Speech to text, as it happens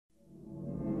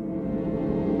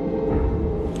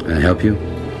Can I help you?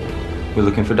 We're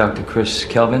looking for Dr. Chris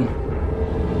Kelvin.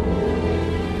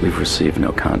 We've received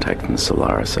no contact from the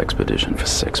Solaris expedition for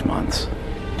 6 months.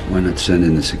 Why not send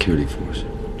in the security force?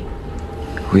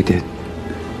 We did.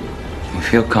 We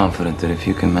feel confident that if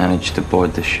you can manage to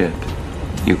board the ship,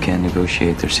 you can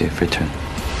negotiate their safe return.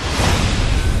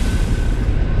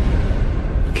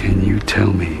 Can you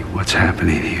tell me what's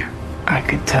happening here? I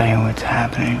could tell you what's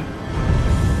happening.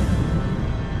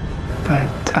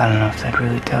 But I don't know if I'd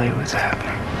really tell you what's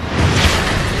happening.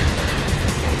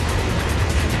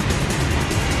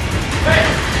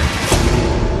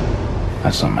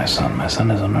 That's not my son. My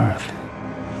son is on Earth.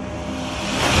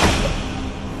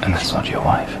 And that's not your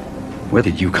wife. Where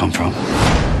did you come from?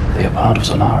 They are part of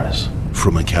Solaris.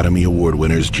 From Academy Award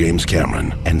winners James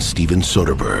Cameron and Steven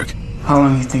Soderbergh. How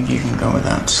long do you think you can go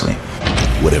without sleep?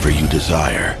 Whatever you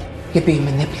desire. You're being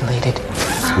manipulated.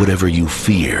 Whatever you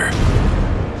fear.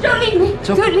 Don't leave me!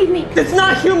 Don't leave me! It's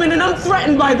not human and I'm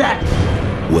threatened by that!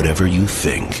 Whatever you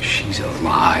think. She's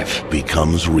alive.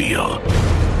 Becomes real.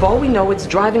 For all we know, it's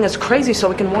driving us crazy so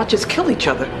we can watch us kill each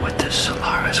other. What does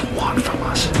Solaris want from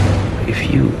us?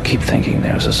 If you keep thinking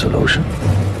there's a solution,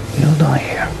 you'll die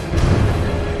here.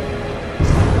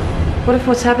 What if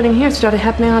what's happening here started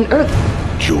happening on Earth?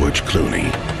 George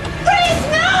Clooney. Please,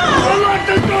 no!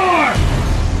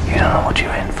 You don't know what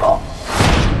you're in for.